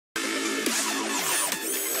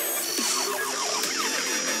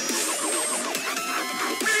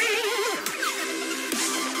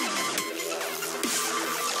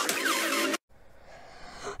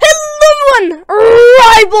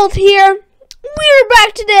Rybolt here. We're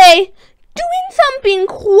back today doing something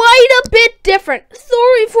quite a bit different.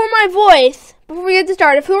 Sorry for my voice. Before we get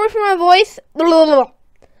started, sorry for my voice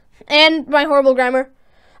and my horrible grammar.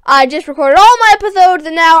 I just recorded all my episodes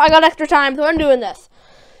and now I got extra time, so I'm doing this.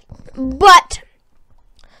 But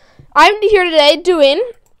I'm here today doing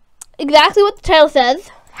exactly what the title says: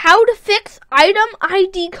 how to fix item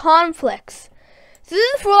ID conflicts. So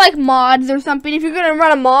this is for like mods or something. If you're gonna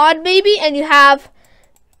run a mod maybe and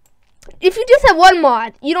if you just have one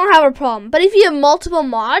mod, you don't have a problem. But if you have multiple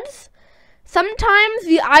mods, sometimes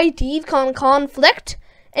the IDs can conflict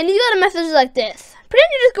and you get a message like this.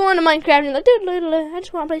 Pretend you just go into Minecraft and you're like, I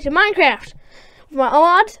just want to play some Minecraft with my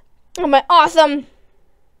mods, with my awesome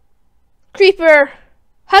creeper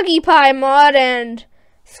huggy pie mod and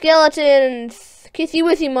skeleton kissy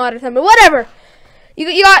wissy mod or something, whatever.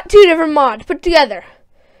 You got two different mods put together.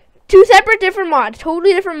 Two separate different mods,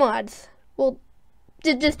 totally different mods. Well,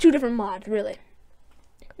 just two different mods, really.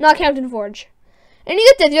 Not counting Forge. And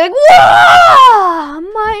you get this, you're like, whoa!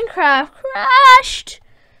 Minecraft crashed!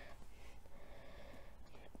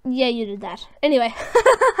 Yeah, you did that. Anyway.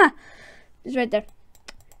 It's right there.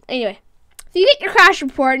 Anyway. So you get your crash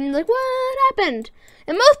report and you're like, what happened?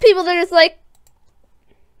 And most people, they're just like,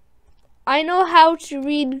 I know how to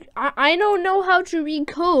read, I don't know how to read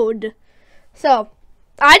code. So,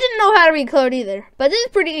 I didn't know how to read code either. But this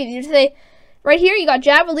is pretty easy. You just say, right here, you got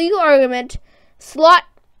Java legal argument, slot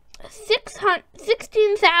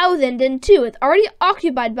 16,002. It's already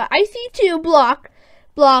occupied by IC2 block,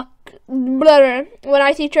 when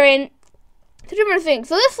IC train, two different things.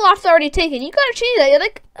 So this slot's already taken. You gotta change that. You're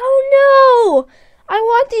like, oh no, I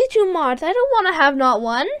want these two mods. I don't want to have not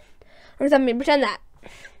one. Or something, pretend that.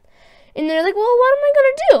 And they're like, well, what am I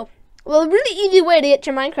gonna do? Well, a really easy way to get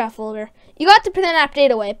your Minecraft folder. You got to pretend app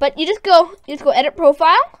data away, but you just go edit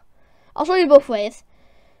profile. I'll show you both ways.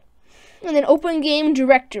 And then open game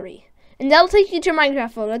directory. And that'll take you to your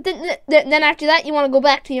Minecraft folder. Then after that, you want to go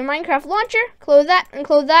back to your Minecraft launcher, close that,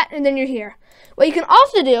 and then you're here. What you can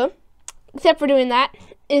also do, except for doing that,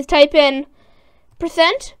 is type in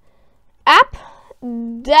 %app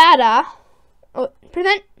data,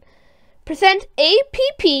 percent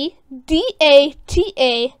appdata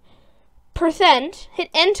 %, hit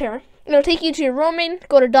enter. It'll take you to your roaming,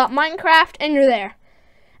 go to .minecraft, and you're there.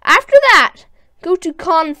 After that, go to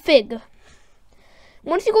config.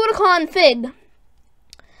 Once you go to config,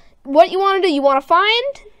 what you want to do, you want to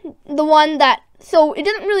find the one that, so it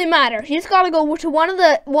doesn't really matter. You just got to go to one of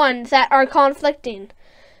the ones that are conflicting.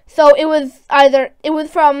 So it was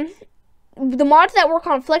from, the mods that were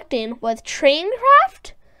conflicting was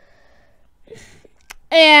Traincraft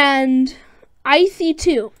and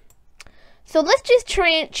IC2. So let's just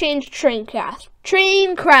change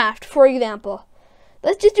Traincraft, for example.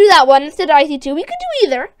 Let's just do that one instead of IC2. We could do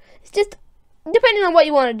either. It's just depending on what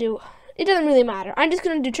you want to do. It doesn't really matter. I'm just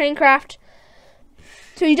going to do Traincraft.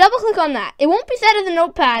 So you double click on that. It won't be set as a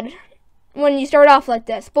notepad when you start off like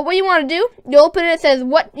this. But what you want to do, you open it. It says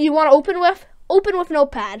what you want to open with. Open with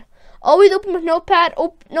Notepad. Always open with Notepad.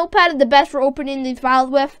 Notepad is the best for opening these files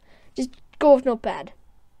with. Just go with Notepad.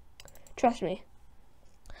 Trust me.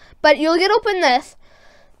 But you'll get open this.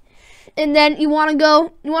 And then you want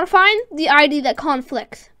to find the ID that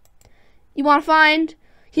conflicts. You want to find,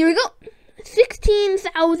 here we go,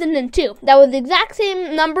 16,002. That was the exact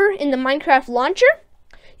same number in the Minecraft launcher.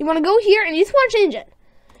 You want to go here and you just want to change it.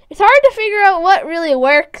 It's hard to figure out what really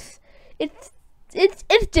works. It's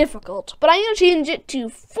difficult, but I'm going to change it to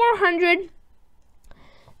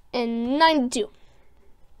 492.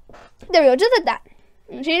 There we go, just like that.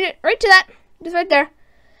 I'm going to change it right to that, just right there.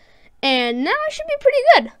 And now it should be pretty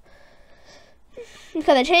good.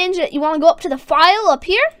 Because I changed it, you want to go up to the file up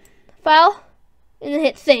here, file, and then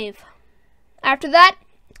hit save. After that,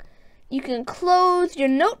 you can close your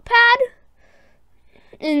notepad,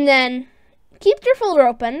 and then keep your folder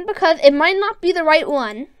open, because it might not be the right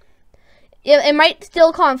one. It might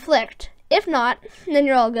still conflict. If not, then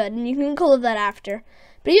you're all good, and you can close that after.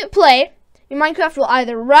 But if you hit play, your Minecraft will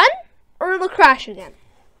either run, or it'll crash again.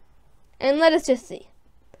 And let us just see.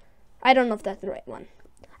 I don't know if that's the right one.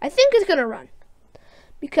 I think it's going to run.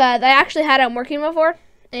 Because I actually had them working before,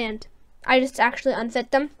 and I just actually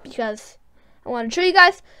unset them because I wanted to show you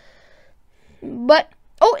guys. But,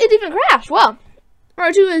 oh, it even crashed. Well,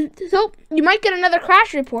 so you might get another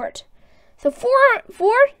crash report. So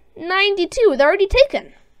 492 is already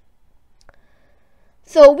taken.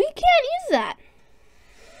 So we can't use that.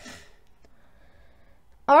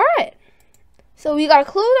 Alright. So we gotta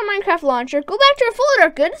close our Minecraft launcher, go back to our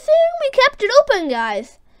folder. Good thing we kept it open,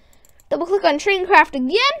 guys. Double click on Traincraft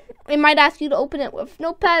again. It might ask you to open it with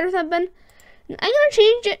Notepad or something. I'm gonna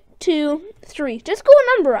change it to 3. Just go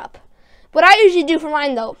a number up. What I usually do for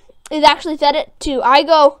mine though is actually set it to I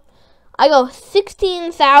go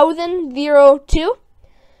 16,002,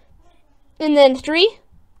 and then 3,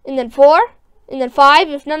 and then 4, and then 5.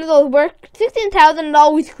 If none of those work, 16,000 is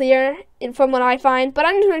always clear from what I find. But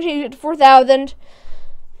I'm just gonna change it to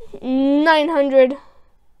 4,900.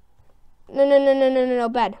 No,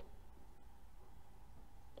 bad.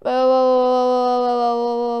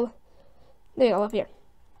 Whoa. There you go, up here.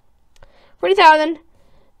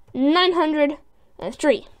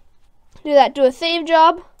 40,903. Do that. Do a save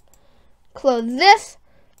job. Close this.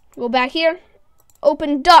 Go back here.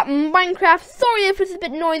 Open .minecraft. Sorry if it's a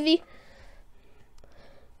bit noisy.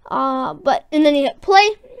 And then you hit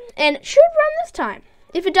play, and it should run this time.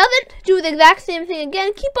 If it doesn't, do the exact same thing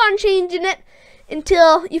again. Keep on changing it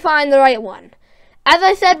until you find the right one. As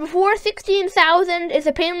I said before, 16,000 is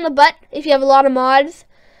a pain in the butt if you have a lot of mods,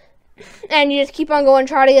 and you just keep on going,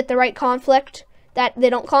 try to get the right conflict that they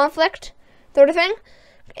don't conflict, sort of thing.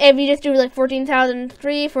 If you just do like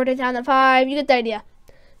 14,003, 14,005, you get the idea.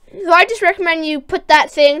 So I just recommend you put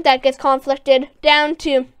that thing that gets conflicted down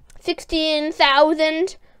to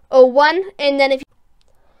 16,001, and then if you...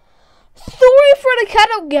 Sorry for the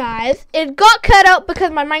cutout, guys. It got cut out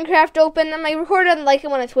because my Minecraft opened, and my recorder doesn't like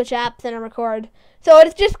it when I switch apps and I record. So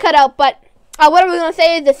it's just cut out, but what I was going to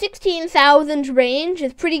say is the 16,000 range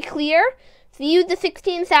is pretty clear. So use the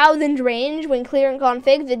 16,000 range when clearing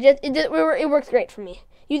configs. It works great for me.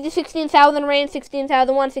 Use the 16,000 range,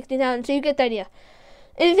 16,001, 16,000, so you get the idea.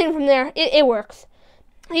 Anything from there, it works.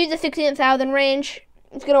 Use the 16,000 range.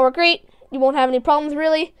 It's going to work great. You won't have any problems,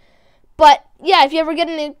 really. But, yeah, if you ever get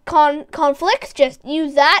any conflicts, just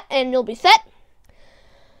use that, and you'll be set.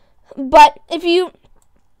 But if the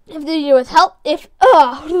video was help, I'm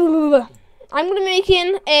going to be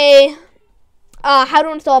making a how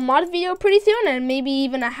to install mods video pretty soon, and maybe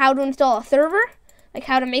even a how to install a server, like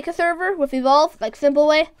how to make a server with Evolve, like simple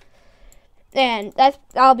way. And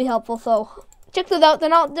that'll be helpful, so check those out. They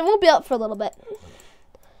won't be out for a little bit.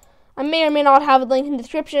 I may or may not have a link in the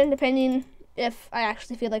description, depending if I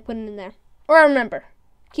actually feel like putting it in there. Or remember.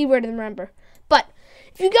 Keyword is remember. But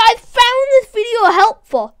if you guys found this video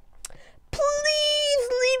helpful, please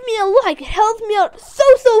leave me a like. It helps me out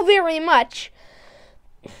so very much.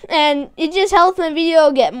 And it just helps my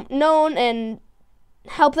video get known and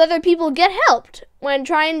helps other people get helped when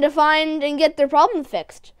trying to find and get their problems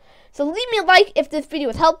fixed. So leave me a like if this video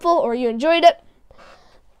was helpful or you enjoyed it.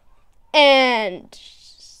 And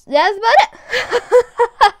that's about it.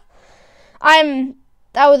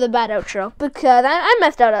 That was a bad outro because I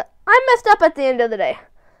messed up. I messed up at the end of the day.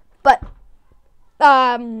 But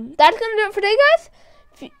that's gonna do it for today, guys.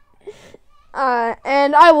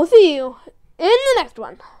 And I will see you in the next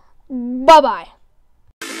one. Bye bye.